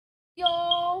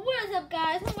What's up,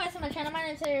 guys? Welcome back to my channel. My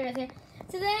name is Sarah.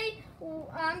 Today,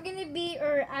 I'm gonna be,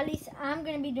 or at least I'm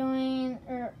gonna be doing,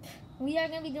 or we are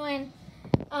gonna be doing,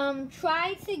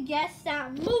 try to guess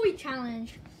that movie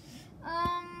challenge.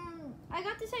 I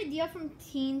got this idea from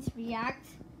Teens React,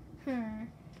 or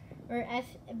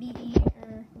FBE,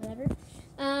 or whatever.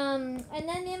 And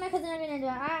then me and my cousin are gonna do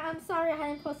it. I'm sorry I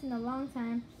hadn't posted in a long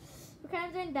time. We're kind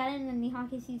of doing that in the knee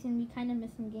hockey season. We kind of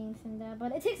miss some games and that,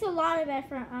 but it takes a lot of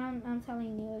effort. I'm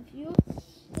telling you, if you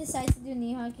decide to do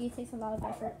knee hockey, it takes a lot of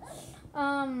effort.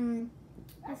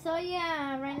 So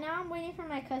yeah, right now I'm waiting for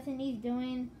my cousin. He's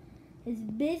doing his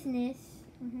business.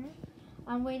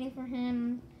 I'm waiting for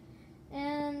him,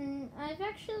 and I've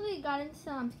actually gotten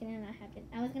some. I'm just kidding, I haven't.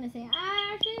 I was gonna say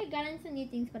I actually got into new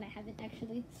things, but I haven't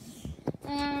actually.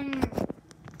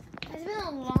 It's been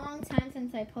a long time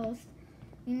since I post.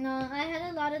 You know, I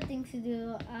had a lot of things to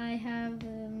do. I have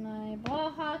my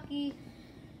ball hockey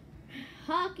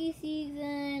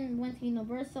season. Went to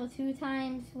Universal 2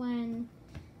 times went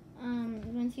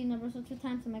to Universal 2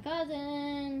 times with my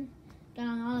cousin. Got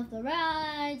on all of the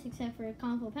rides except for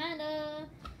Kung Fu Panda.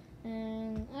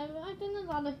 And I've done a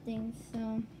lot of things,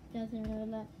 so doesn't really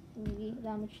let me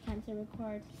that much time to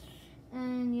record.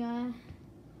 And yeah,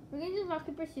 we're gonna do rock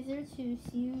paper scissors to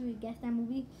see who guess that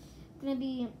movie. It's gonna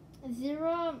be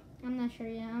 0. I'm not sure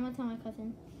yet. I'm gonna tell my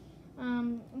cousin.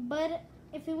 But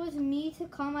if it was me to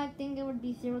come, I think it would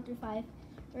be 0 through 5,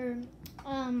 or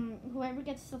whoever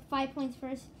gets the 5 points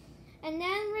first, and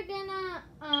then we're gonna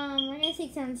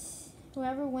take turns.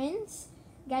 Whoever wins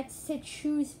gets to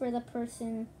choose for the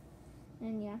person,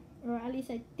 and yeah, or at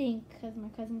least I think, because my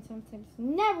cousin sometimes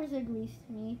never agrees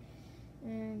to me,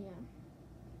 and yeah.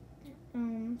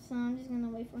 So I'm just gonna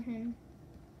wait for him.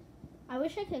 I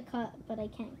wish I could cut, but I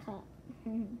can't cut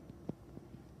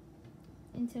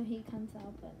until he comes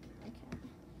out, but I can't.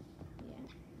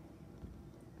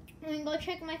 Yeah. I'm gonna go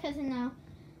check my cousin now.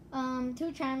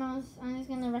 2 channels. I'm just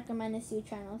gonna recommend his 2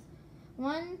 channels.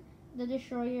 1, The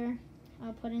Destroyer.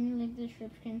 I'll put in the link in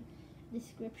the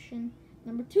description.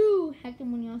 Number 2, Hector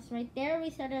Munoz. Right there, we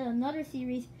started another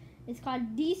series. It's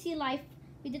called DC Life.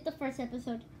 We did the first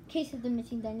episode, Case of the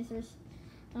Missing Dinosaurs.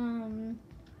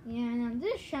 Yeah, and on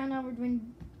this channel we're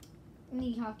doing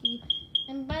knee hockey.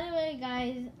 And by the way,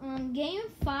 guys, game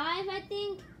 5, I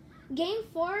think, game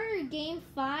 4 or game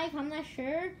 5, I'm not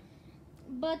sure,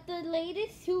 but the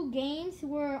latest 2 games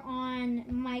were on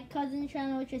my cousin's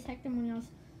channel, which is Hector Munoz.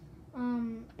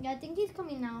 Yeah, I think he's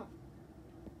coming out.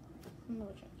 I'm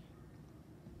gonna check.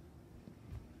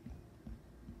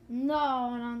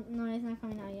 No, he's not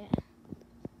coming out yet.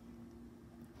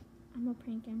 I'm gonna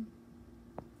prank him.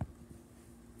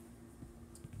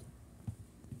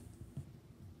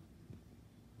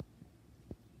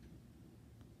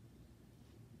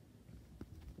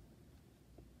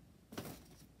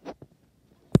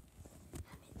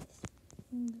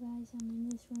 Guys, I'm in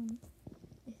this room.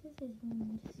 This is his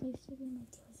room. This used to be my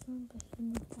kid's room, but he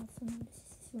moved out, so now this is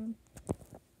his room.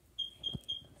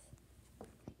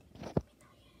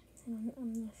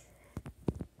 I'm not sure.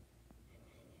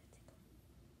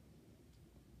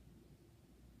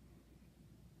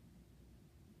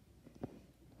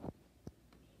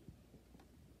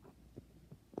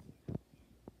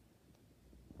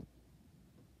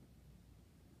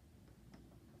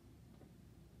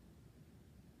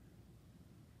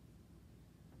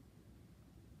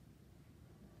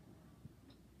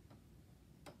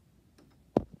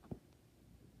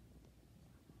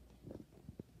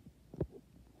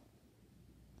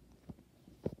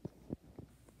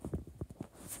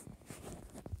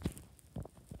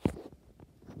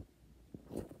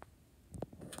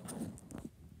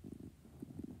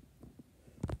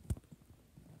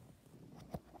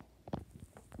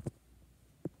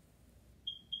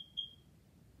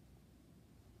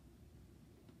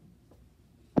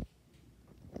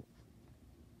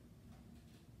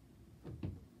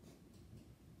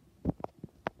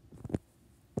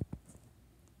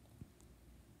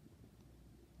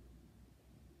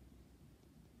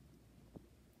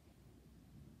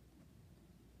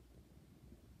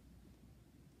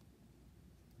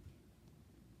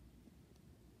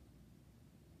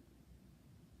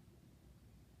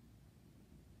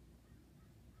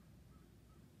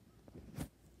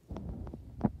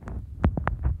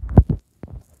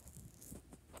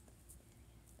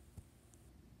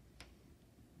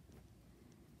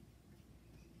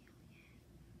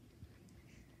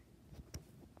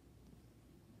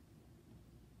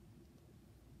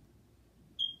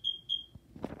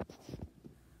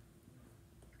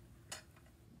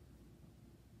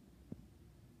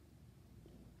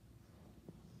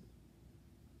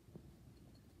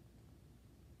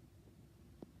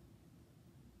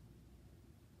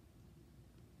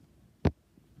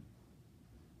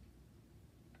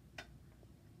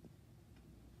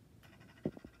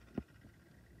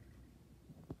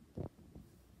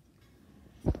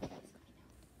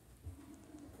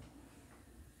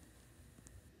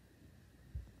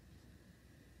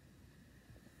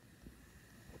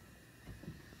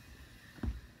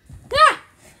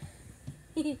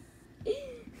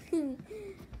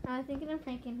 I was thinking of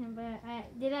pranking him, but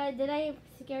did I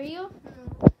scare you?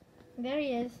 No. There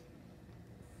he is.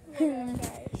 Yeah,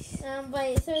 guys.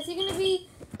 But so is it gonna be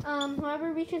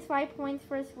whoever reaches 5 points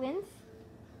first wins?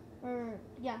 Or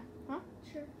yeah, huh?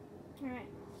 Sure. All right.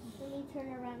 Let me turn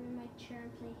around in my chair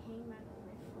and play hangman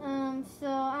on my phone. So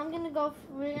I'm gonna go.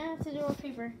 We're gonna have to do a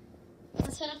paper.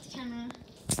 Let's set up the camera.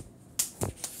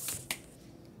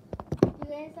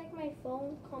 You guys like my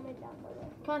phone? Comment down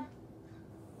below. Come on.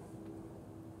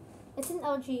 It's an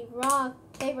LG. Rock,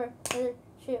 paper, scissors,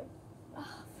 shoot.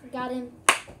 Oh, Got him.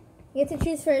 You get to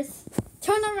choose first.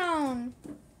 Turn around.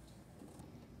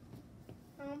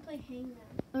 I want to play hangman.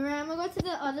 Alright, I'm gonna go to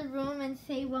the other room and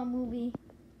say what movie.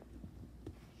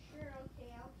 Sure,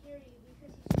 okay, I'll hear you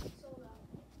because he's so loud.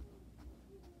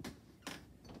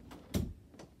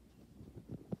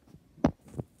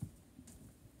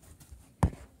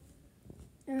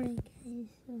 Alright guys,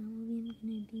 so the movie I'm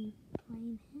gonna be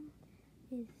playing him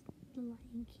is The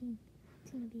Lion King.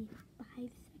 It's gonna be 5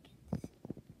 seconds.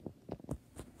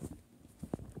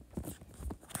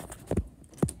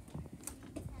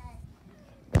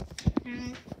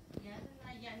 Alright.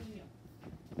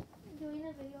 Doing a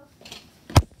video.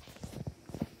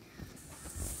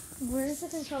 Where's the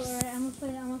controller? Alright, I'm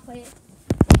gonna play it.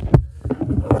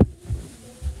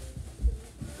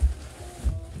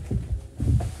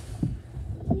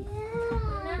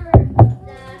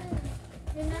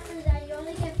 Remember that you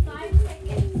only get 5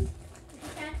 seconds. If you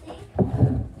can't think,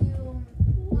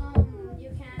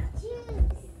 you can't.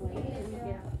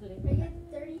 I get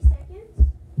 30 seconds?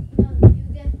 No,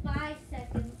 you get 5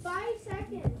 seconds. 5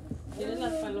 seconds? ¿Quieres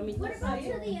las palomitas? What about to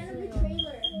the end of the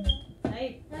trailer? Ahí.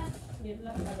 ¿Quieres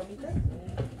las palomitas?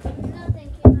 No,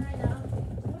 thank you, not right now.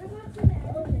 What about to the end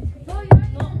of the trailer? No, you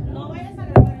already No, done. no vayas a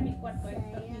grabar en mi cuarto.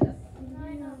 No,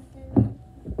 I know.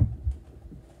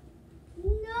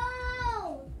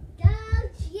 No!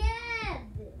 Don't yet!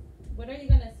 Where are you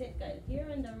gonna sit, guys? Here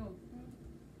or in the room?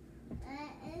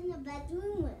 In the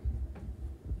bedroom.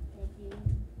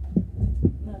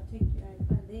 No, take your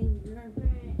iPad in. You're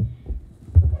Alright.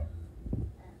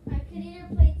 I could either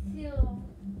play 2.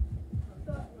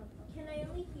 Can I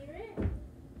only hear it?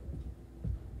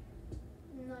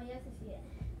 No, you have to see it.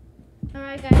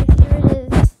 Alright guys, here it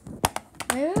is.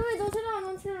 Wait, don't turn around,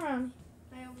 don't turn around.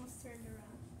 I almost turned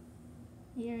around.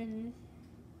 Here it is.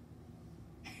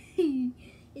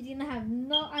 He's gonna have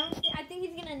no, I think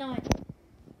he's gonna know it.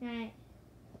 Alright.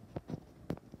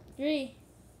 3,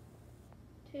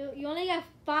 2, you only got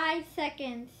 5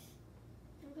 seconds.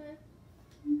 Okay.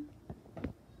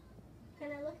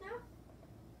 Can I look now?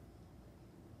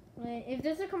 Wait, if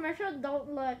there's a commercial,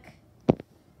 don't look.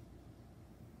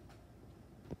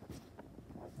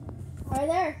 Right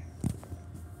there.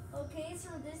 Okay, it's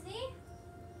from Disney.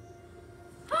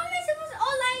 How am I supposed to?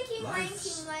 Oh, Lion King, Lion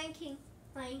King, Lion King,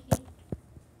 Lion King,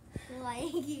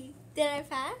 Lion King. Did I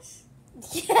pass?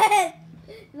 Yes!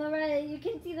 No, right, you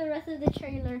can see the rest of the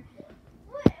trailer.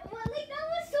 What? Like that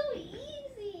was so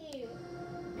easy.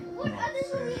 What other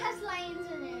movie has lions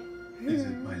in it? Is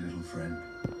it, my little friend?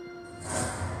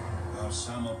 Our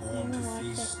some are born to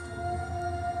feast,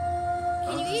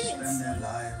 Can you others even spend their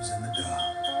lives in the dark.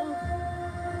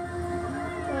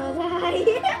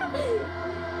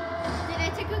 Did I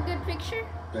take a good picture?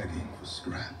 Begging for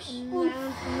scraps. No, not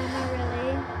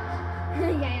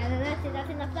really. yeah, that's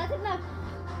enough. That's enough.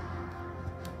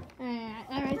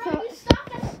 Alright, Bro, you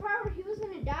stopped at the part where he was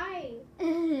gonna die.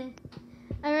 so.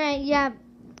 Alright, yeah.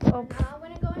 Oh. Now I'm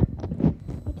gonna go in.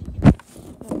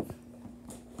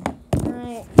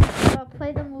 Alright, so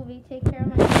play the movie. Take care of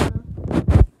my channel.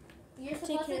 You're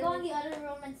supposed to go in the other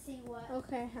room and see what.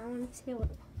 Okay, I want to see what.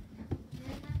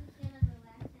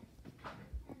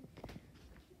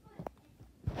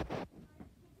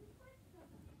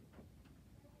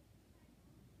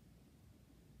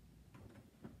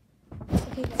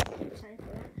 Okay, guys, I'm sorry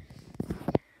for that.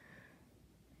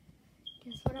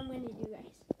 Guess what I'm gonna do,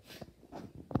 guys?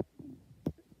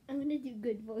 I'm gonna do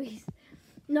good voice.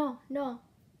 No.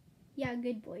 Yeah,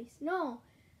 good voice. No.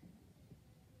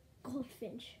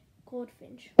 Goldfinch.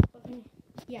 Okay.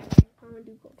 Yeah, I'm gonna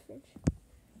do Goldfinch.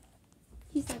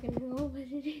 He's not gonna know what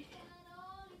it is.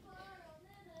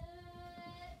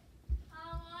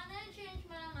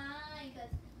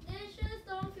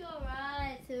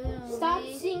 Stop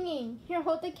singing. Here,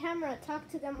 hold the camera. Talk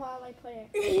to them while I play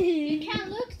it. You can't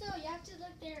look though. You have to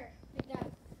look there. Like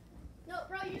that. No,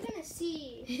 bro, you're gonna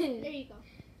see. There you go.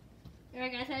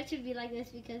 Alright guys, I should be like this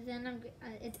because then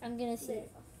I'm gonna see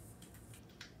it.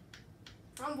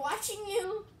 I'm watching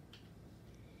you.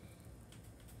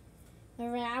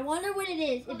 Alright, I wonder what it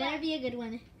is. It better be a good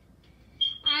one.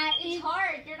 It's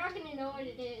hard. You're not gonna know what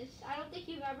it is. I don't think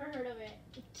you've ever heard of it.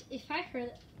 If I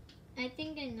heard, I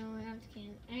think I know it. I'm just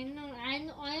kidding. I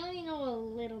only know a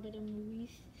little bit of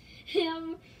movies.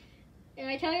 If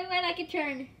I tell you when I can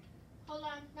turn. Hold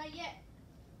on, not yet.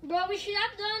 Bro, we should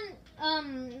have done,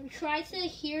 try to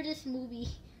hear this movie.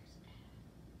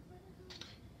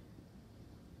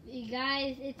 You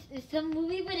guys, it's a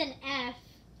movie with an F.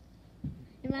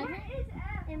 Imagine, What is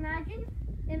F? imagine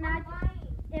Why?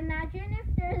 if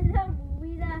there's a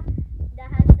movie that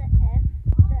has the F,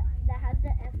 that has the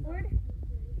F word.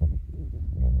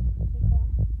 Okay, cool.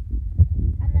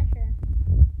 I'm not sure. It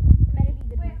better be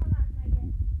good. Wait, hold on, not yet.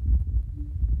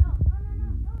 No. Hold on.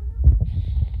 I'm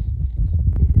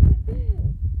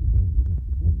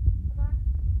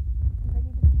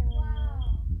ready to turn.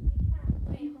 Wow. You can't.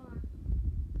 Wait,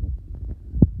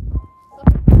 hold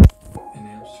on. In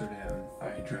Amsterdam, I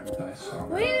dreamt I saw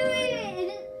Wait. her.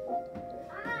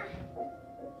 Ah,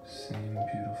 Same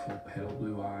beautiful pale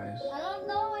blue eyes. I don't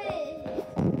know it.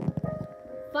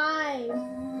 5.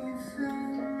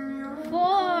 4.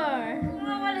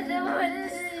 What is it? What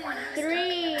is it?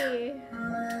 3.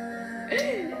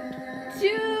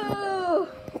 2.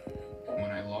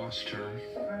 When I lost her,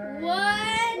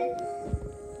 1.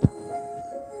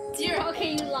 0.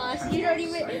 Okay, you lost. You don't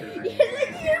even. Excited.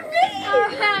 You're missing.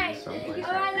 Alright. Someplace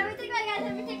Alright, let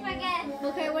me take my guess.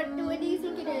 Okay, what do you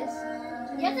think it is?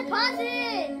 You have to pause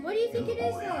it. What do you think it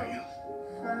is, Boy, though? are you?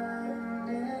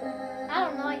 I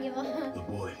don't know. I give up. The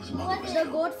boy whose mother What was The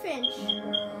killed. Goldfinch.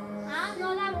 I don't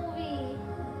know that movie.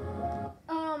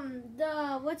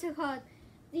 What's it called?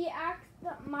 The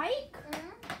Mike?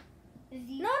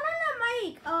 Z. No, not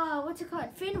Mike. What's it called?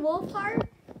 Finn Wolfhard.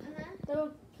 Uh-huh.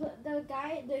 The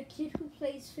guy, the kid who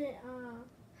plays Finn,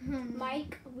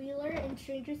 Mike Wheeler in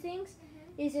Stranger Things,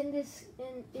 is in this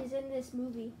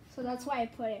movie. So that's why I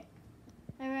put it.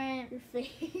 Alright. Your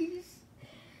face.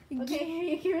 Okay,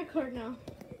 you can record now.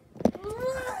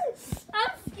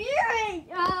 I'm scared.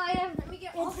 Let me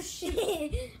get. Oh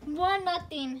shit. 1-0. The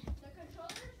controller's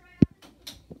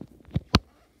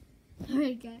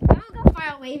Alright, guys. I'm gonna go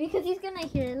far away because he's gonna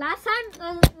hear it. Last time it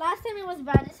was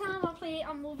bad. This time I'm gonna play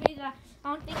a movie that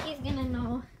I don't think he's gonna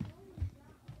know.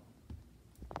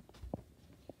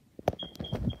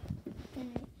 Okay,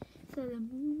 so the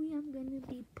movie I'm gonna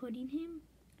be putting him.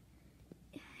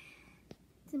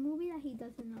 It's a movie that he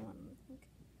doesn't know. I don't think.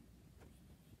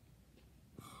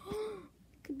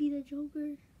 Could be the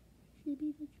Joker. Should be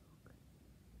the Joker.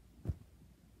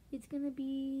 It's gonna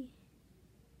be.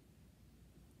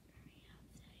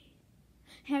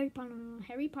 Harry Potter. No.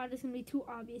 Harry Potter's gonna be too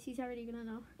obvious. He's already gonna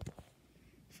know.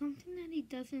 Something that he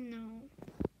doesn't know.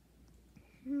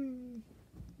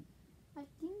 I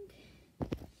think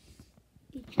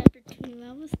it's chapter 2.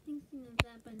 I was thinking of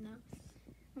that, but no.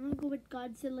 I'm gonna go with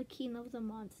Godzilla King of the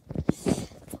Monsters.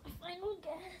 That's my final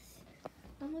guess.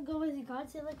 I'm gonna go with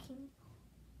Godzilla King.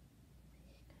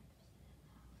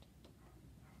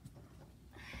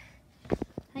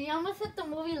 I almost hit the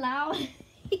movie loud.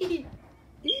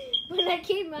 When I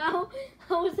came out,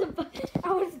 I'm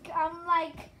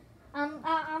like,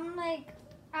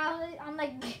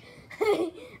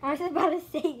 I was about to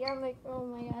say it. I'm like, oh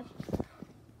my gosh.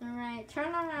 Alright,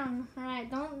 turn around. Alright,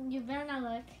 you better not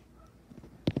look.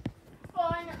 Oh,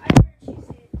 I heard she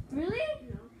say it. Really?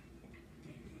 No.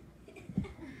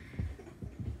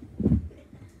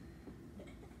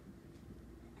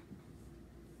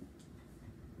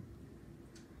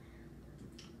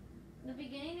 The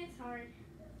beginning is hard.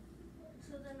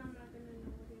 So then I'm not gonna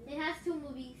know what it It has 2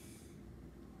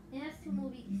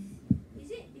 movies. is.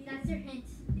 Is it? That's your hint.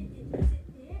 Is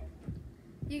it?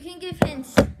 You can give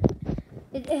hints.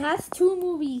 It has 2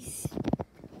 movies.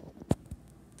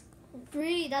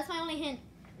 3. That's my only hint.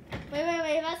 Wait.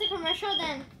 If that's a commercial,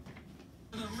 then.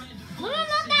 No,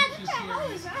 not that. No.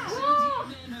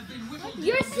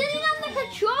 You're sitting on the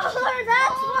controller.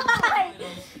 That's why.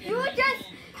 You were just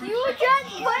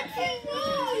punching me.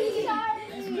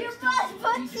 You just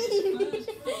punching me.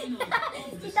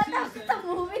 You thought that was the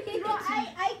movie? No, I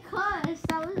cussed.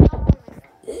 That was oh my god.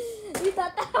 You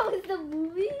thought that was the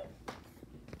movie?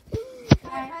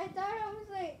 I thought I was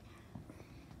like.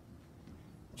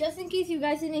 Just in case you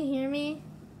guys didn't hear me.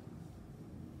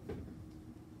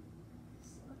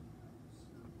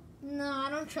 No, I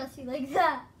don't trust you like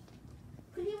that.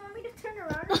 Could you want me to turn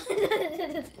around? No.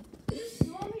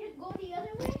 You want me to go the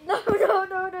other way? No.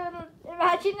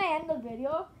 Imagine I end the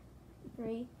video.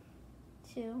 3,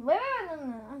 2. Wait,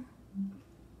 no.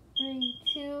 3,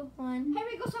 2, 1. Here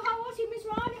we go. So how was he, Miss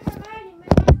Ron? If I'm ready, Miss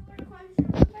Ron,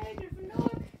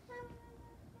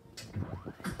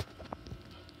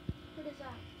 what is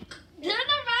that? Turn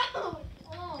around. Oh.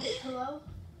 Hello?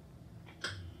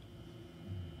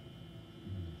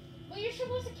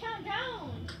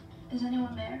 Is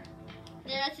anyone there?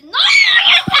 Yeah, that's no.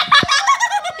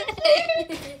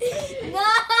 No.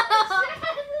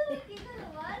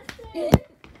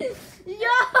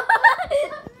 Yo.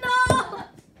 No.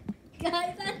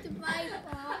 Guys, that's my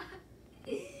fault.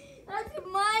 That's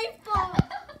my fault.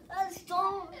 That's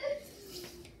so.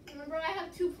 Remember, I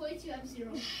have 2 points. You have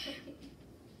 0.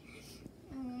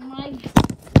 My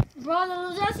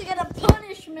brother, just to get a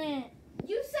punishment.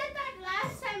 You said that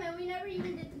last time, and we never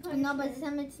even did the punishment. No, but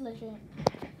Sam, it's legit.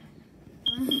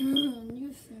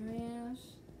 You serious?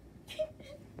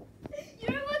 You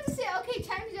were about to say, okay,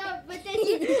 time's up, but then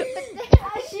you.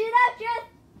 I should have just.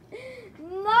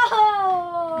 No.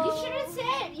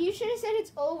 You should have said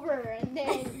it's over, and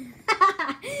then.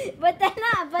 but then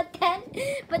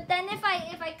if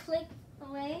I click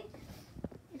away,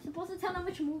 it's supposed to tell how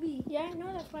much movie. Yeah, I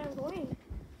know. That's why I'm going.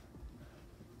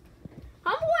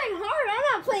 I'm going hard. I'm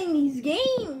not playing these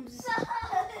games.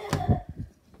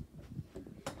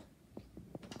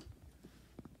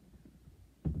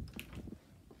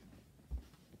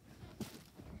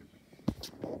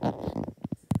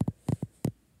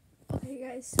 Okay,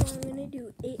 guys. So I'm gonna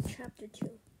do 8 chapter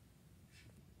 2.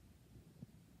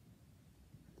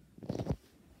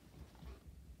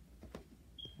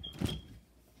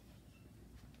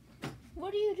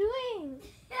 What are you doing?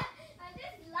 I'm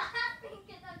just laughing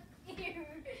because I'm scared.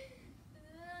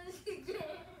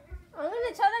 I'm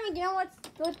gonna tell them again what's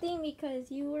good thing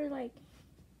because you were like.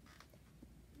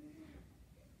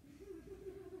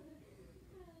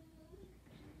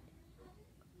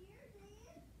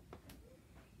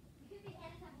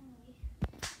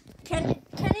 Can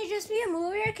it just be a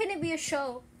movie or can it be a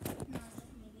show? No,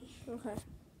 it's a movie.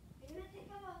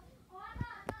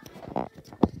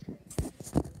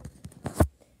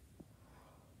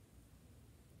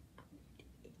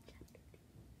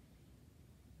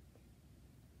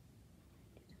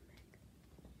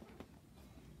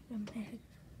 Okay.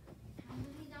 I'm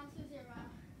moving down to 0.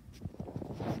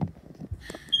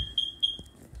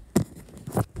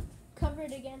 Cover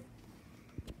it again.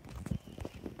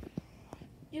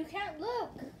 You can't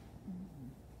look.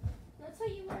 That's how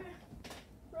you were,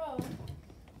 bro.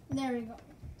 There we go.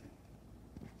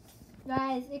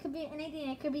 Guys, it could be anything.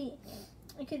 It could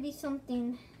be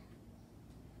something.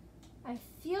 I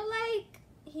feel like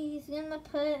he's gonna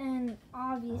put an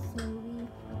obvious movie.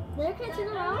 There, can turn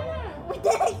around. What the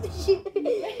heck did she?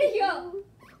 There you go.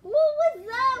 What was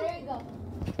that? There you go.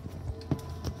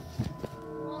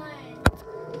 1,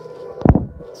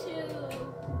 2,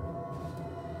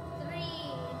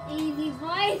 3. Easy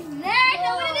boys. There, I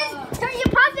know what it is. Turn, you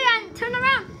pause it and turn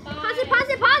around. Pause it.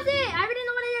 I already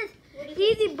know what it is.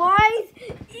 Easy boys.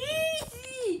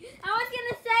 Easy. I was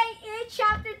gonna say in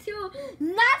chapter 2.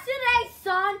 Not today,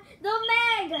 son. The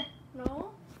Meg.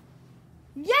 No.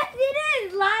 Yes, it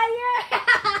is, liar.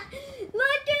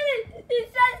 Look at it. It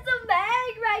says the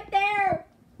Meg right there.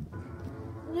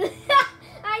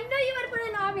 I know you would put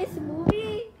an obvious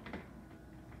movie.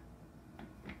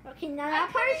 Okay, now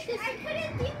that part. I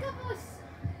couldn't think of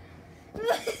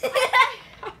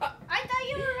I thought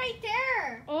you were right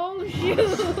there. Oh shoot!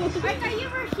 I thought you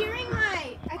were hearing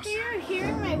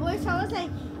my voice. So I was like,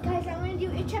 guys, I'm gonna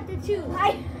do it chapter 2.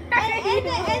 And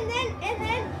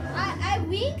then I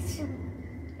winked.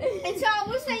 And so I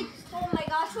was like, oh my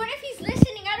gosh, what if he's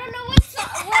listening? I don't know what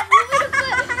movie to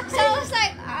put. So I was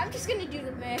like, I'm just gonna do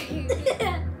the Meg.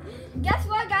 Guess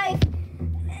what, guys?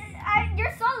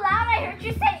 You're so loud. I heard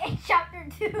you say in chapter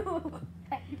 2,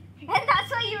 And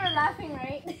that's why you were laughing,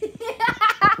 right?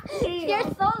 You're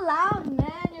so loud,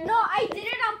 man. No, I did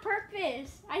it on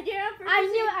purpose. I knew it.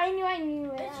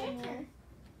 It's your turn.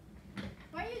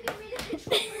 Why are you giving me the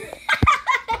controller?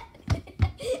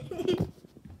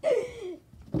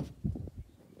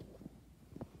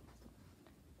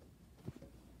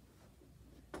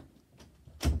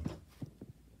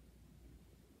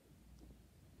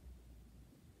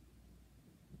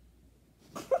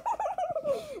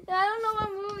 I don't know what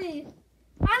movie.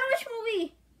 I know which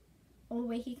movie. Oh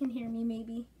wait, he can hear me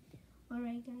maybe.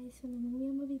 Alright guys, so the movie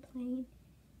I'm gonna be playing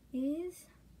is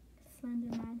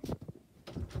Slenderman.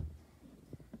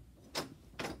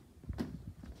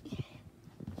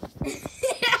 Did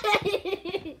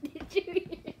you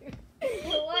hear?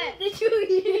 What? Did you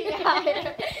hear? I'm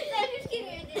just kidding.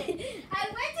 I didn't. I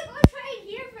went to go try it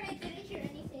here, but I didn't hear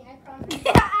anything. I promise.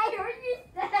 I heard you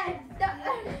said.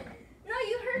 No,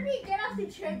 you heard me get off the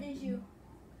chair, did you?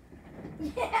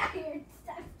 Yeah, I heard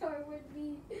step toward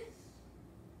me.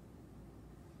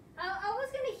 I was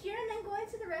gonna hear and then go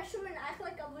into the restroom and act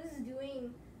like I was in the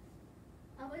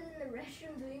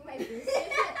restroom doing my business.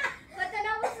 But then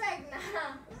I was like,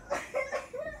 nah.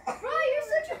 Bro, you're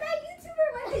such a bad YouTuber.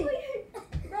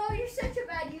 Bro, you're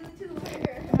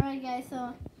guys,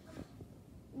 so.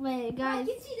 Wait, I guys.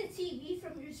 can see the TV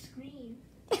from your screen.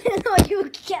 No, you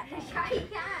can't. I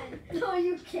can. No,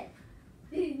 you can't.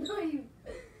 No, you.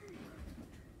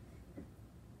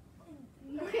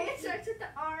 Okay, it starts with the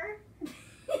R.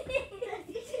 It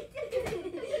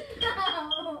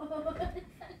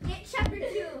chapter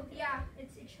 2. Yeah,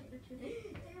 it's chapter 2.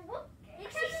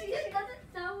 It doesn't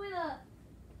start with a.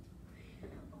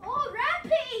 Oh,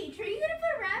 Rampage! Are you gonna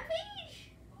put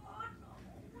Rampage? Oh no.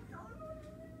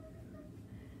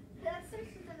 That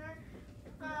starts with an R.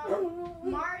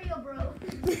 Mario Bros.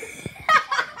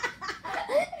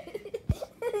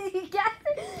 You got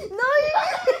it? No, you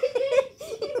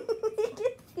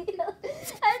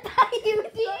I thought you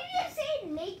Did you just say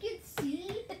naked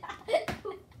sea?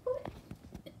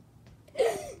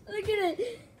 Look at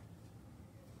it.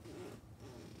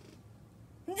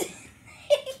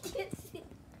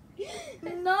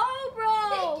 No,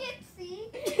 bro. Naked sea?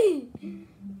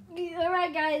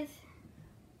 Alright, guys.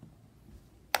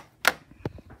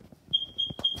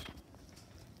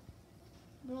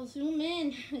 Bro, zoom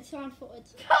in. It's on full.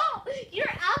 It's Oh, your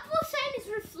Apple sign is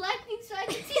reflecting so I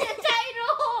can see the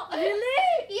title.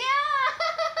 Really?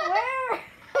 Yeah. Where?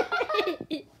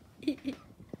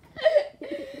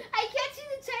 I can't see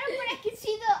the title, but I can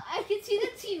see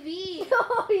the TV.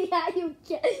 Oh yeah, you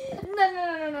can.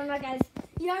 No, guys.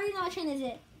 You already know which one is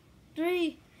it.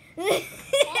 3.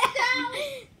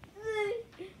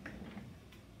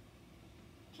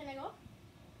 Can I go?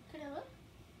 Can I look?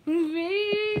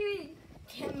 Maybe.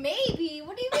 Maybe.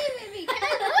 What do you mean, maybe? Can I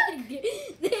look?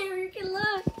 There, you can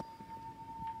look.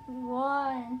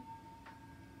 1.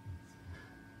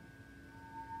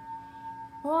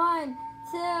 1,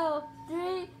 2,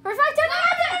 3. First one, turn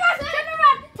around.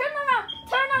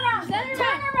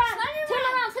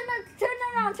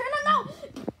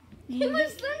 It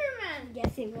was Slenderman.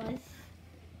 Yes, it was.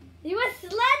 It was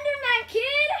Slenderman,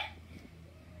 kid.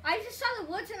 I just saw the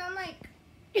woods and I'm like,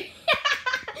 I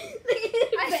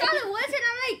I saw the woods and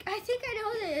I'm like, I think I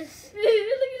know this. Look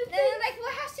at And I'm like,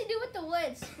 what has to do with the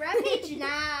woods? Rampage?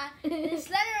 Nah. And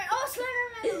Slenderman. Oh,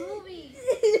 Slenderman, the movie.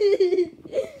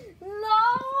 No,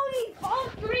 all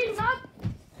 3, not.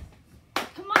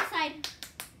 Come on, side.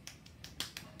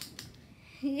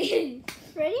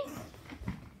 Ready?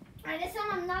 Alright, this time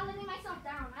I'm not letting myself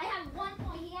down. I have 1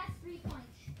 point. He has 3 points.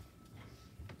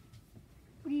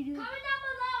 What do you do? Comment down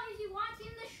below if you want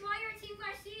Team Destroyer or Team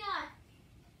Garcia.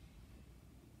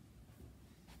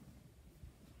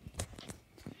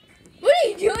 What are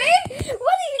you doing?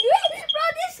 Bro,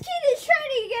 this kid is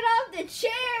trying to get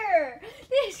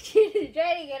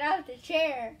off the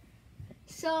chair.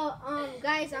 So,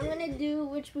 guys, I'm gonna do,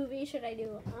 which movie should I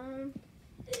do?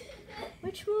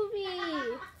 Which movie?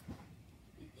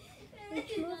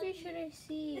 Which movie should I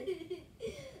see?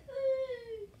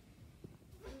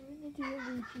 I'm gonna do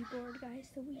the Ouija board, guys,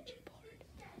 the Ouija board.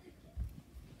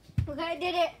 Okay, I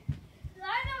did it. I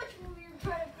know which movie you're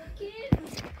trying to put, kid.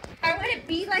 I want to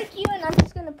be like you, and I'm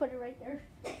just gonna put it right there.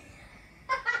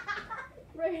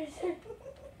 Right there.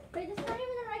 Wait, that's not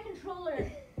even the right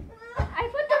controller. I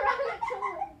put the right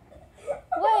controller.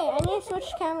 Wait, I need to switch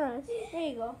cameras. There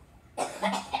you go.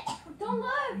 Don't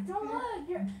look. Bro,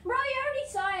 you already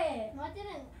saw it. No, I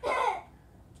didn't.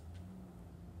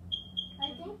 I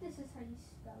think this is how you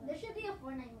spell it. There should be a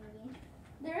Fortnite movie.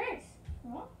 There is.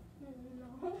 What? No.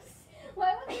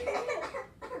 Why would you do it?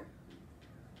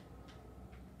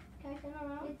 Can I turn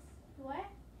around? It's what?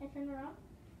 Can I turn around?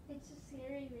 It's a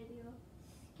scary video.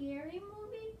 Scary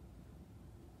movie?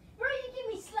 Bro, you give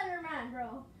me Slenderman, bro.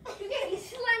 You gave me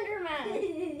Slenderman.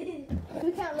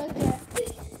 We can't look yet.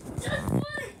 Just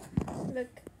one.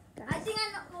 Look. I think I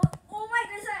know. Oh my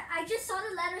goodness, I just saw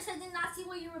the letters. I did not see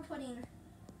what you were putting.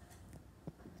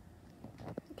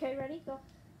 Okay, ready? Go.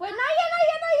 Wait, not yet.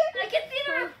 I can see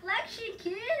the reflection,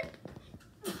 kid.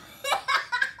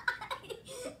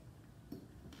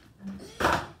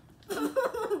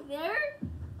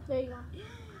 There you go.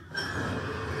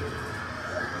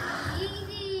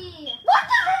 Easy. What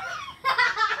the?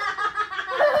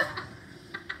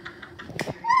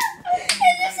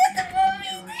 And this is the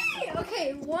movie thing. Okay,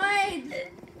 1, 2.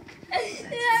 I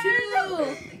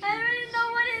don't even know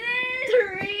what it is.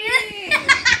 3.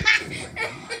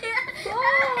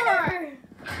 4.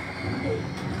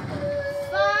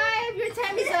 5. Your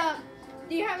time is up.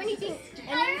 Do you have anything?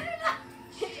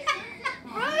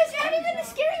 Bro, it's not even a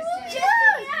scary movie.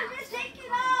 Yeah, just take it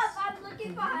up. I'm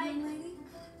looking behind. I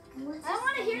don't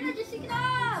want to hear that. Just take it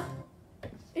off.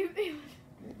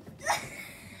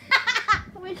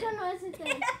 Which one was it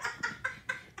then?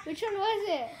 Which one was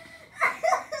it?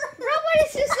 Bro, what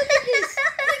is this? Look at this.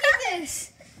 Look at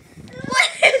this. What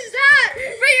is that?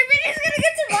 Bro, your video's gonna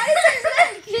get demonetized.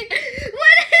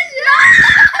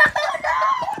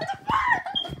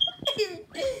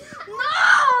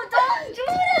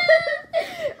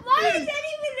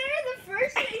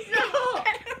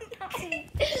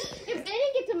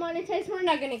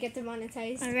 gonna get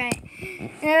demonetized. All right.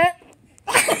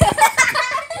 What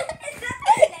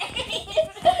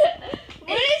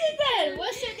is it then?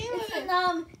 What's the name of it?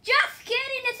 Just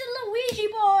kidding. It's a Luigi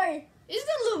board. It's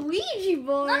the Luigi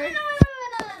board. No.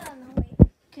 Wait.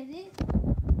 Cause it.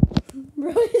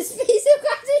 Bro, his face of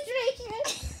concentration.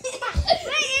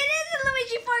 Wait, it is a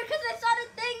Luigi board because I saw the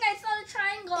thing. I saw the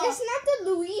triangle. It's not the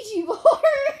Luigi board.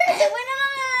 Wait, no.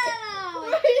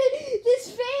 This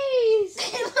face.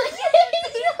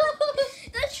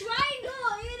 The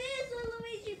triangle. It is a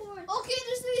Luigi board. Okay,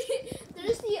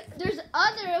 there's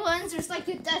other ones. There's like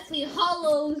the Deathly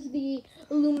Hollows, the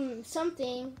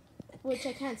something, which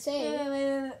I can't say.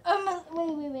 Wait.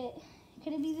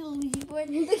 Could it be the Luigi board?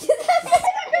 The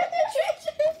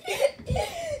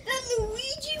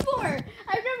Luigi board.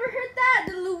 I've never heard that.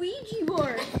 The Luigi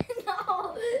board.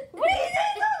 No. Wait,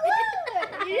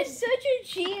 look. You're such a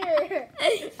cheater.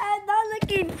 I'm not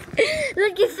looking.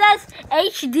 Look, it says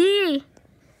HD.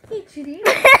 HD?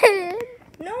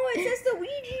 No, it says the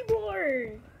Ouija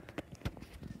board.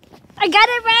 I got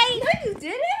it right. No, you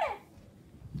didn't.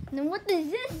 Then what does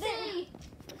this say?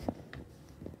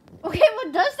 Okay,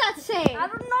 what does that say? I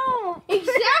don't know.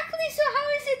 Exactly. So how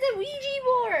is it the Ouija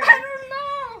board? I don't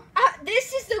know.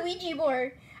 This is the Ouija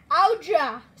board.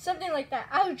 Audra, something like that.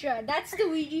 Audra, that's the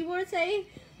Ouija board saying.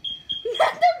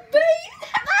 Not the base.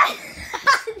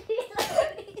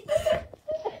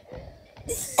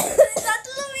 Is that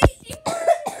the Luigi board?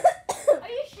 Are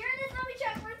you sure this? Let me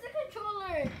check. Where's the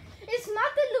controller? It's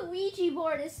not the Luigi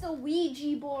board. It's the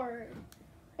Ouija board.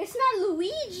 It's not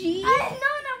Luigi. Not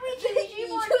Ouija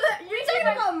board. You're talking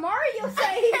about Mario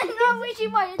saying. No Ouija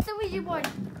board. It's the Ouija board.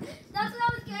 That's what I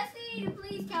was guessing.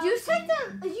 Please count. You said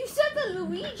the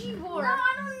Luigi board. No, I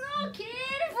don't know, kid.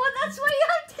 Well, that's why you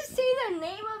have to say the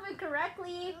name of it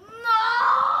correctly. No.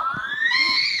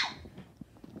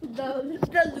 The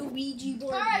Luigi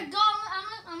board. All right, go.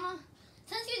 I'm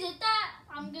since you did that,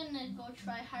 I'm gonna go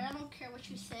try hard. I don't care what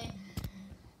you say.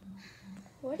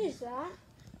 What is that?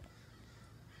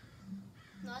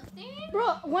 Nothing.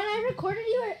 Bro, when I recorded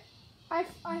you, I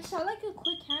saw like a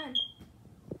quick hand.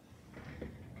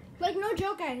 Like, no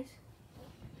joke, guys.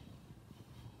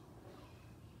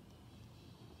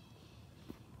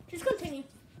 Just continue.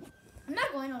 I'm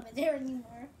not going over there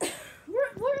anymore.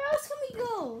 Where else can we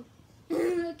go? I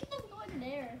can just go in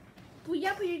there. Well,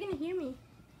 yeah, but you're gonna hear me.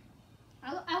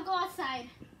 I'll go outside.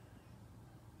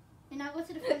 And I'll go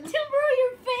to the front. Bro,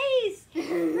 your face.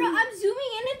 Bro, I'm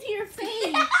zooming in into your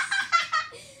face.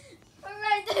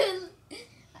 Alright, then.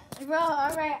 Bro,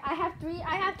 alright. I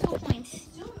have 2 points.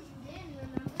 Zoom in,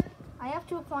 remember? I have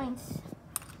 2 points.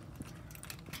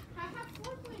 I have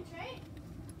 4 points, right?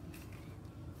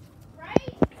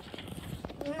 Right?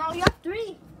 No, you have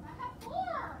 3. I have 4.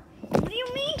 What do you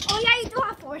mean? Oh, yeah, you do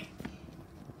have 4.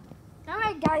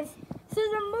 Alright, guys. So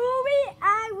the movie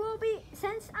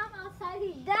since I'm outside,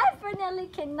 he definitely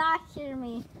cannot hear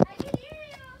me. I can hear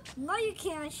you. No, you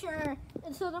can't, sure.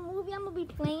 And so the movie I'm going to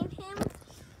be playing him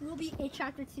will be It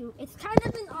Chapter 2. It's kind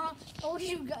of an oh,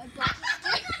 you got Wait,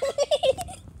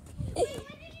 what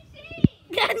did you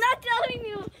say? I'm not telling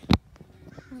you.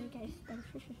 Alright, guys, that's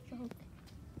just a joke.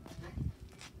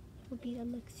 Will be a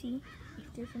look-see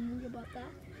if there's a movie about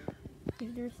that.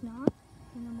 If there's not,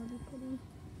 then I'm going to be putting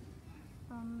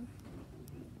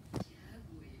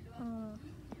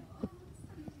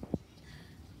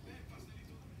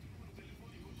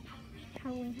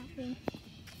Halloween.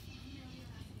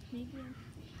 Maybe.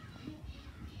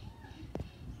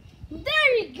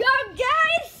 There you go,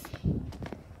 guys!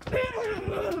 Why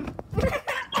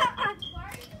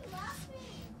are you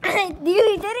laughing? You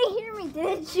didn't hear me,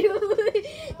 did you?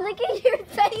 Look at your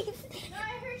face. No, I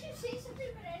heard you say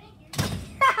something, but I didn't hear you.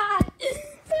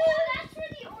 Oh, that's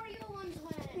where the Oreo ones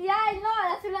went. Yeah, I know.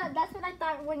 That's what I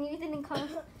thought when you didn't come.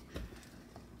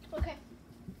 Okay.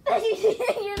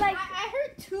 You're like, I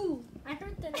heard 2. I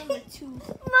heard the number 2. no.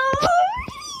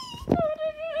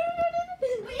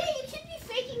 Wait, you should be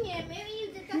faking it. Maybe you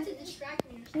did that to distract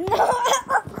me or something.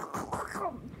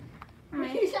 No.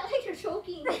 You sound like you're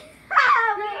choking.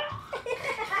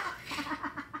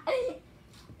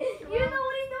 You know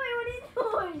what are you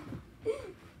doing?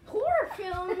 Horror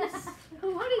films.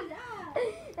 What is that?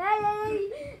 Hey.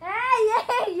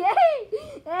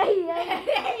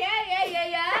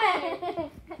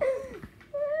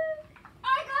 I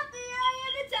got the eye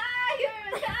of the tiger.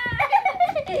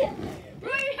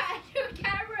 Bro, you had your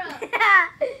camera.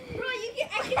 Bro, I can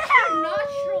see your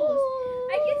nostrils. I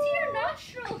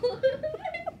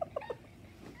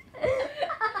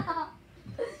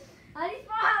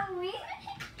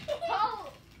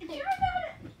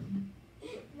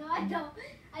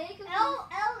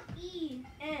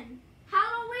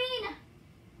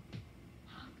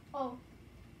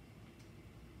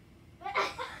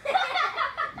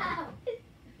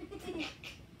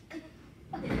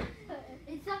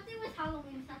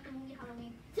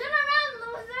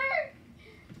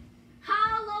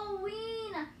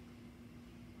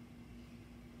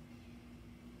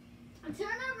Turn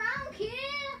around, kid.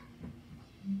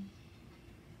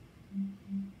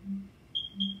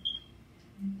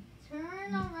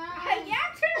 Turn around.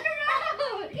 Yeah, turn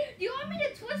around. Do you want me to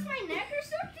twist my neck or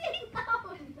something? No.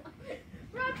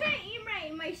 Bro, I'm trying to eat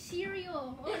my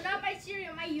cereal. Oh, not my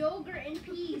cereal, my yogurt and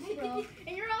peas, bro.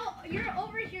 And you're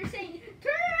over here saying,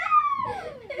 turn around!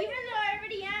 Even though I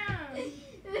already am.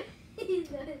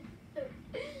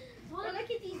 Bro, look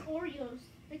at these Oreos.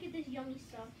 Look at this yummy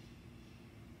stuff.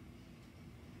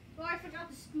 Oh, I forgot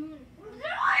the spoon. Look. No.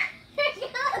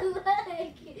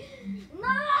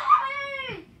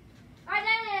 Alright,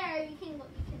 there. You can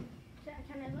look.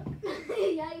 Can I look?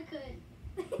 Yeah, you could.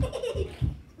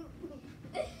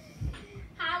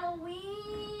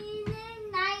 Halloween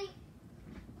night.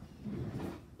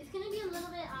 It's gonna be a little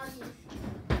bit obvious.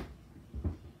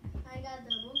 I got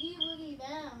the boogie boogie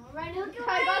bam. Alright, look away.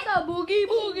 I got the boogie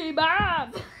boogie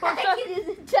bam.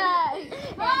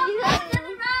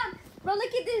 Bro,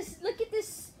 look at this. Look at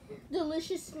this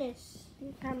deliciousness.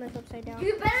 Your camera's upside down.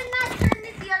 You better not turn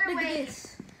it the other Look way. at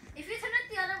this. If you turn it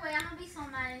the other way, I'm gonna be so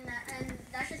mad, and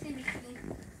that's just gonna be me.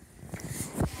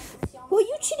 Well,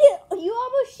 you cheated. You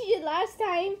almost cheated last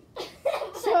time.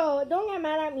 So don't get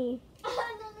mad at me.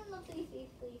 No, please,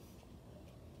 please.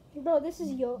 Bro, this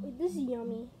is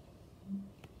yummy.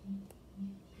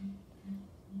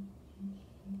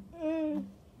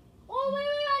 Oh, wait,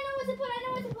 I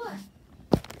know what to put.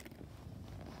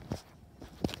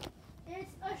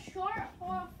 It's a short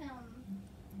horror film.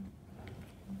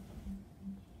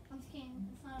 I'm just kidding.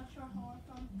 It's not a short horror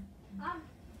film. I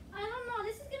don't know.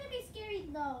 This is gonna be scary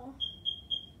though.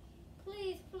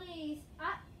 Please.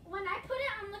 When I put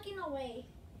it, I'm looking away.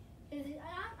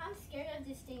 I'm scared of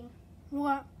this thing.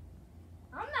 What?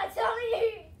 I'm not telling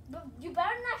you. But you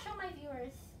better not show my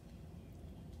viewers.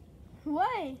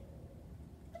 Why?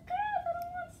 Because I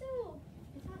don't want to.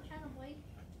 It's not trying to boy.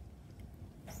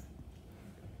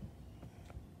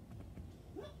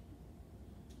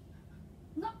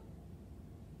 No.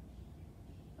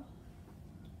 Oh.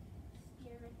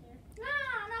 Scared right there. No,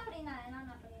 I'm not putting that in. I'm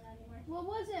not putting that anymore. What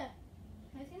was it?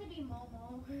 It's gonna be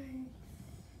Momo.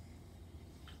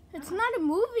 It's not a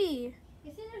movie.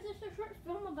 You see, there's just a short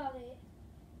film about it.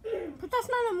 But that's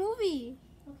not a movie.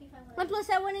 Okay, fine. And Whatever. plus,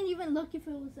 I wouldn't even look if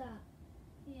it was that.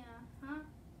 Yeah. Huh?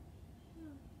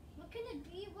 What can it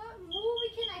be? What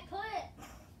movie can I put?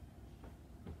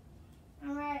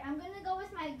 Alright, I'm gonna go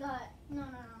with my gut. No.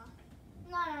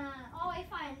 Oh, wait,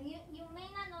 fine. You may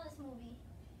not know this movie.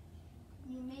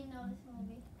 You may know this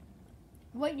movie.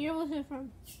 What year was it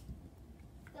from?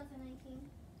 2019.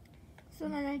 So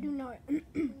then I do know it. No, you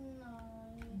don't.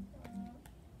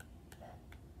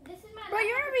 This is my. Bro,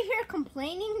 you're over here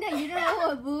complaining that you don't know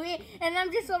what movie, and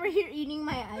I'm just over here eating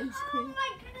my ice Oh cream. my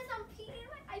goodness, I peed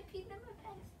in my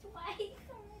pants twice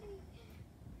already.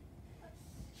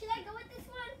 Should I go with this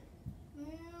one?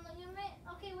 You may.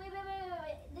 Okay, wait.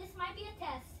 This might be a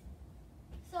test.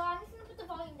 So I'm just gonna put the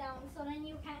volume down so then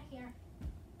you can't hear.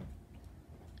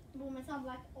 Boom, it's on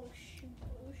black. Oh shoot.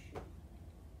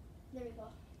 There we go.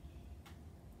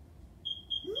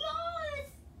 No,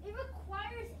 it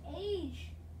requires age.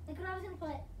 Look what I was gonna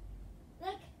put.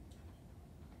 Look.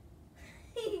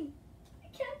 I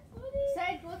can't put it. Should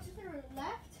I go to the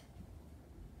left?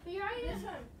 But you're already This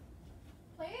one.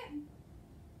 Play it.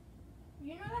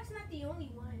 You know that's not the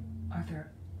only one.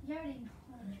 Arthur, You already know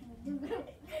what you're gonna do.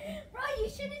 Bro, you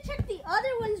should have checked the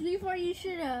other ones before you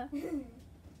should have. I'm just kidding.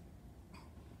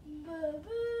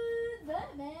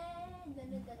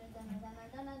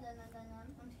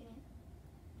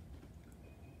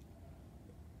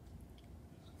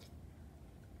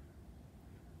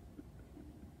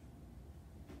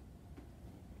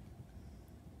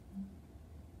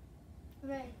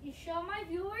 Right, you show my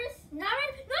viewers. No!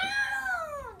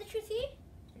 Did you see?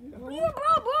 Bro,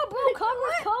 cover.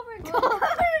 Oh my god,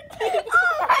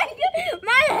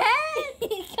 my head.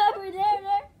 Cover there.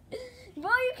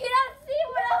 Bro, you cannot see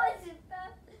what I was.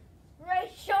 Right,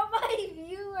 show my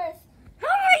viewers. How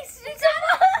am I supposed No.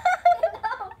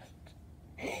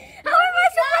 How am I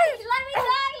supposed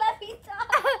Let me talk.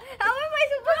 How am I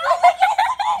supposed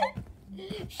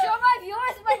Show my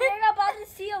viewers what they're about to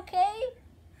see, okay?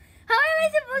 How am I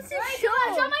supposed to Right, show?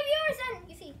 come on, show my viewers and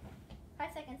you see.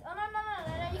 5 seconds. Oh no.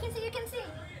 You can see. The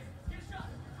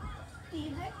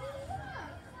heck is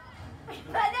that?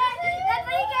 But that's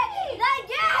what you get.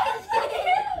 Yes!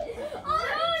 Oh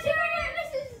no,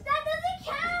 that doesn't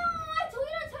count. I told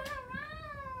you to turn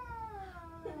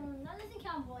around. That doesn't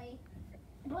count, boy.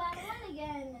 Black one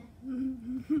again.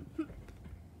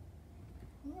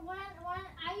 One,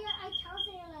 I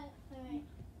counted your life. Alright.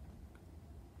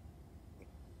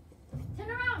 Turn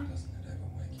around. Doesn't it ever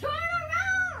wake you Turn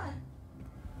around!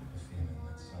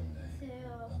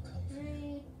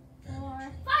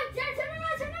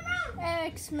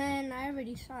 X-Men. I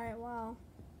already saw it. Wow.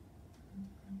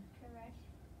 Correct.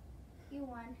 You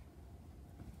won.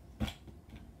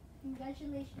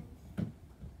 Congratulations.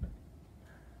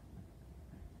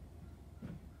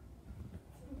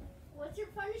 What's your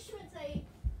punishment, Saeed?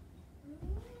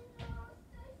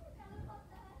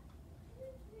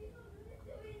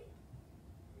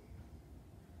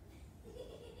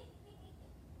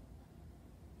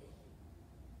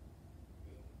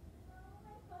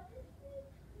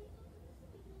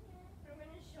 I'm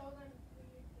gonna show them what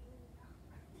you're doing now.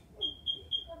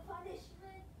 The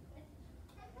punishment.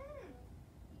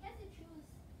 You get to choose.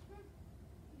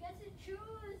 You get to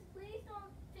choose. Please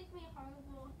don't take me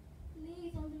horrible.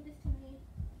 Please don't do this to me.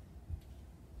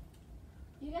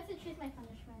 You get to choose my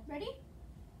punishment. Ready?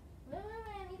 Wait,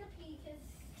 I need to pee because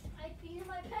I peed in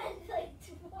my pants like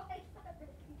twice already.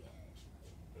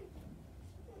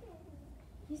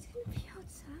 He's gonna be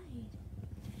outside.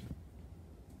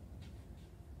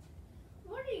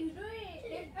 What are you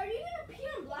doing? Are you gonna pee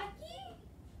on Blackie?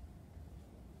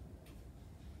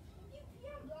 Did you pee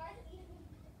on Blackie?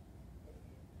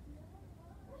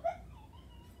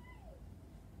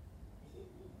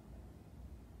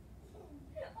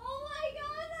 Oh my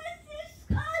god, that's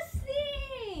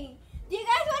disgusting! Do you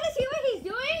guys want to see what he's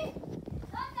doing?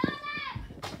 Look at that!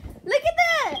 Look at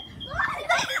that!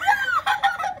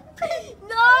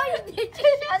 No, you did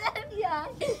just shut up. Yeah.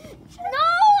 No,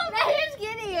 I'm just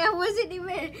kidding. I wasn't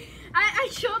even. I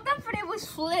showed them, but it was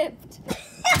flipped.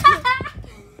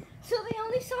 So they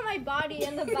only saw my body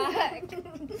in the back.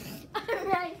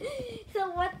 Alright,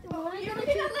 so what are you gonna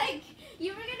do? Like,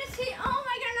 you were gonna say, oh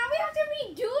my god, now we have to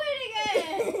redo it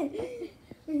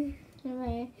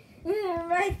again.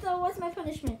 Alright, so what's my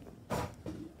punishment?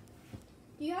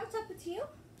 Do you have tapatio?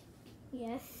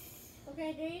 Yes.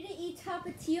 Okay, ready to eat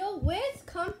tapatio with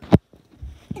cum?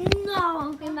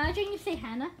 No! Imagine you say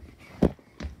Hannah.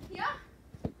 Yeah.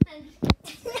 And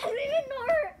I don't even know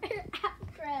her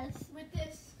address. With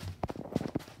this.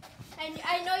 And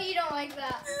I know you don't like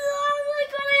that. Oh my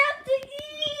god, I have to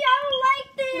eat! I don't like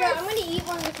this! Bro, I'm gonna eat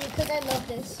one with you because I love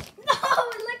this. No!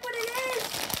 Look what it is!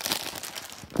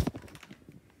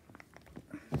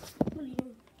 What are you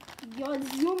doing? You're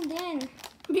zoomed in.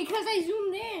 Because I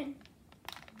zoomed in.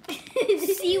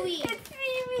 Seaweed. It's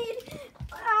seaweed.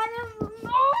 I don't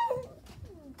know.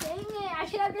 Dang it. I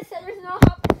should have just said there's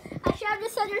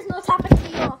no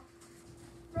tapatio.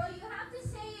 Bro, you have to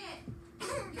say it.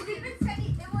 You even said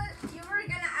you were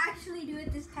gonna actually do it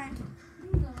this time.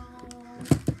 No.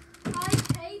 I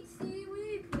hate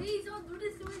seaweed. Please don't do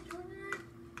this to me, Jordan.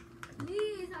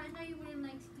 Please. I know you wouldn't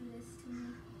like to do this to me.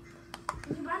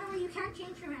 And by the way, you can't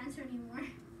change your answer anymore.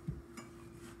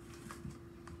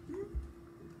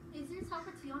 Is there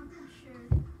tapatio? I'm not sure.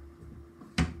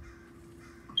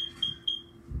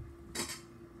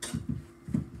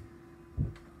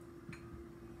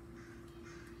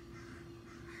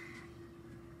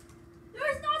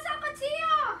 There's no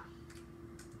tapatio!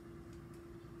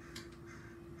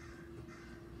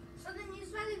 So then use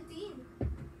Valentin.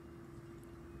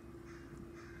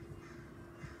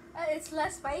 It's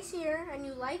less spicier and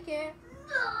you like it.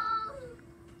 No!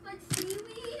 But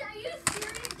seaweed? Are you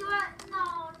serious? Do I? No.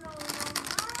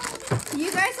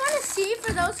 You guys want to see,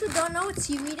 for those who don't know what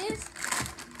seaweed is?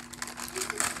 It's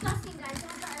disgusting, guys.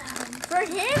 Don't try that. For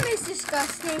him, it's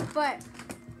disgusting, but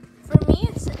for me,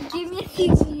 it's Give me a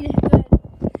seaweed. It's good.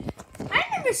 I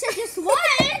never said just one.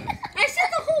 I said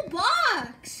the whole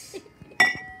box.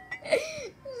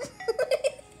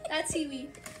 That's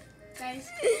seaweed, guys.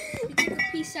 You take a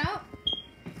piece out.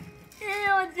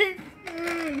 Ew,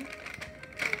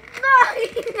 No, you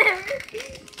never.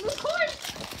 Of course.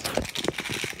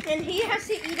 And he has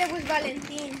to eat it with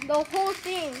Valentin. The whole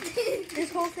thing.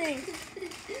 This whole thing.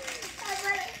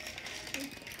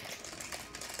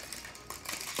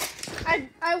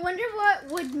 I wonder what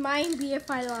would mine be if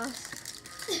I lost.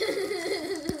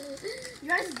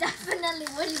 Yours definitely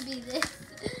wouldn't be this.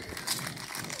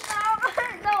 No,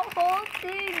 the whole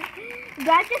thing.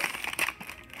 That just.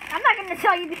 I'm not gonna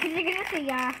tell you because you're gonna say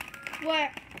yeah. What?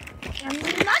 I'm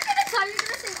not gonna tell you. You're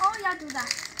gonna say, oh yeah, do that.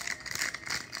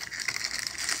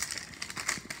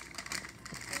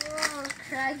 Oh,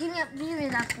 crap. Give me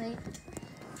that plate.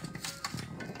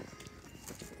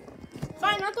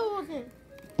 Fine, not the whole thing.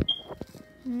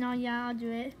 No, yeah, I'll do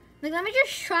it. Like, let me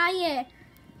just try it.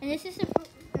 And this is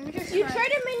let me just You try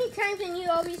tried it many times and you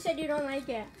always said you don't like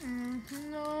it.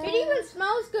 No. It even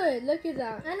smells good. Look at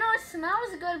that. I know it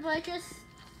smells good, but it just,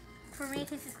 for me, it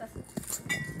tastes disgusting.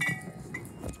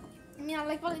 I mean, I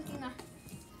like Valentina.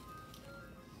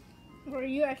 Were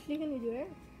you actually gonna do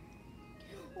it?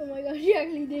 Oh my gosh, you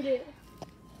actually did it.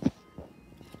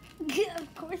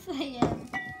 Of course I am.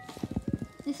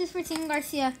 This is for Team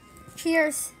Garcia.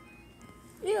 Cheers.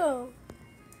 Ew.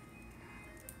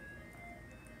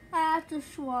 I have to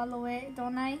swallow it,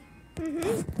 don't I?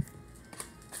 Mm-hmm.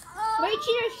 Wait,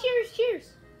 cheers.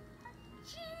 Cheers.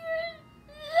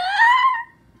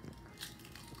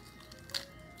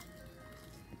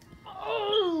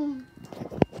 Oh.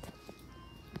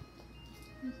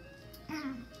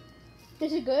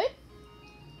 Is it good?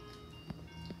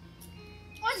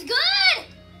 Oh, it's good.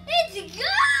 It's good.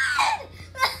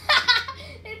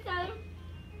 It's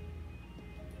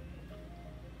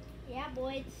yeah,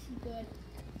 boy, it's good.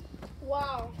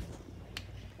 Wow.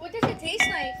 What does it taste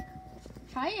like?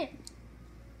 Try it.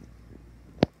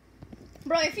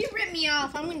 Bro, if you rip me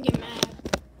off, I'm gonna get mad.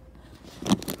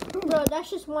 Bro,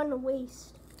 that's just one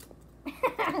waste.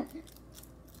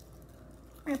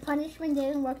 Our punishment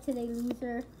didn't work today,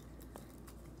 loser.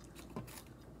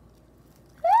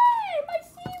 Hey, my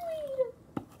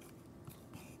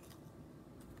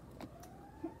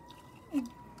seaweed!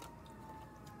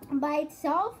 By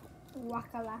itself,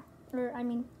 wakala. Or, I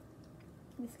mean,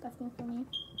 disgusting for me.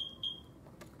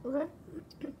 Okay.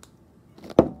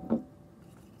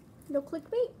 No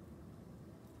clickbait?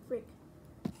 Freak.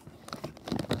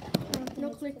 No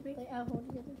clickbait. I'll hold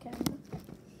it in the camera.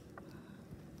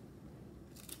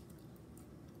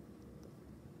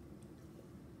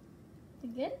 Is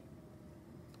it good?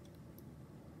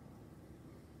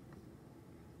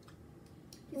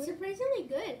 It's surprisingly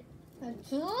good. I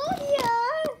told ya.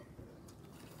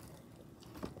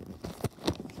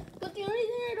 But the only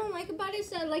thing I don't like about it is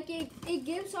that like it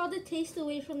gives all the taste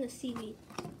away from the seaweed.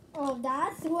 Oh,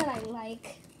 that's what I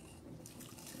like.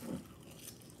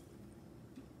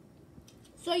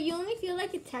 So you only feel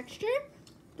like a texture,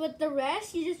 but the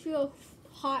rest you just feel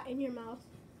hot in your mouth.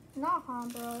 Not hot,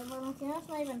 bro. It's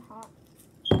not even hot.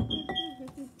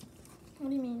 What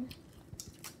do you mean?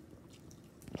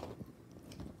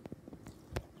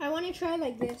 I want to try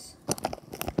like this.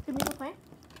 Can we go play?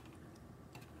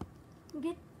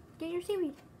 Get your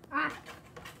seaweed. Ah,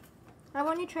 I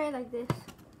want to try it like this.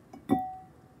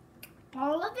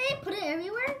 all of it? Put it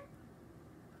everywhere?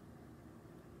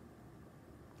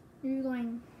 You're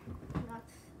going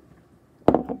nuts.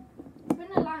 It's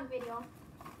been a long video.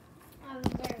 A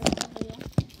very long video.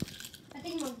 I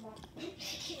think it was long.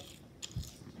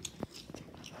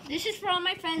 This is for all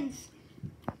my friends.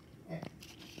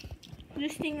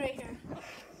 This thing right here.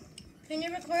 Can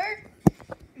you record?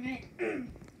 Right.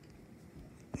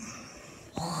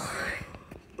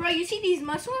 Bro, you see these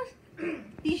muscles?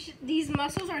 These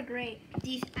muscles are great.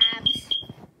 These abs.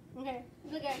 Okay,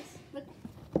 look guys. Look.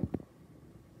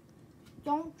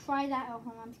 Don't try that at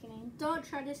home. I'm just kidding. Don't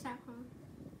try this at home.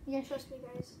 Yeah, Trust me,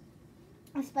 guys.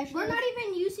 especially We're with not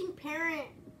even using parent.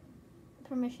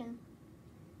 permission.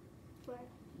 What?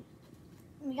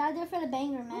 We gotta do it for the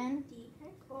banger, man. The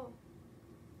heck? Oh.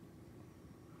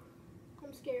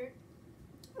 I'm scared.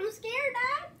 I'm scared,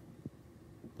 Dad.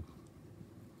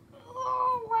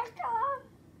 Oh my god!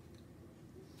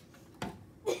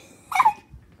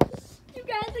 You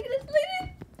guys, look at this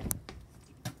lady.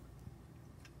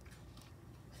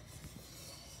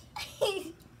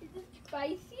 Is it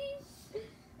spicy?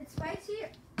 It's spicy.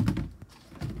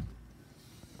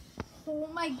 Oh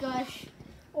my gosh.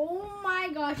 Oh my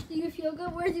gosh. Do you feel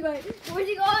good? Where's he going? Where's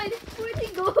he going? Where's he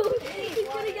going? He's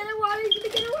gonna get a water. He's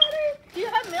gonna get a water. Do you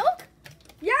have milk?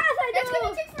 Yes, I That's do.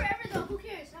 gonna take forever though. Who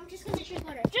cares? I'm just gonna drink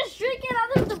water. Just drink it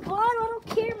out of the bottle. I don't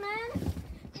care, man.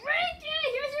 Drink it.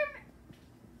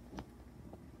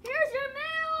 Here's your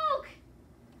milk.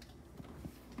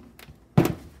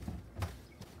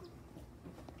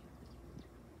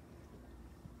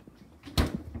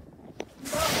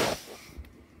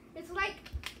 It's like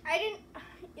I didn't.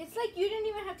 It's like you didn't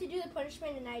even have to do the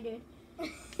punishment, and I did.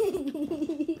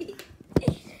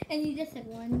 And you just said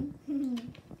one.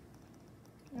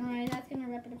 Alright, that's gonna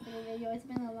wrap it up for the video. It's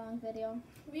been a long video.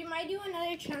 We might do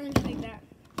another challenge like that.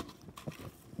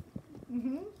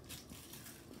 Mm-hmm.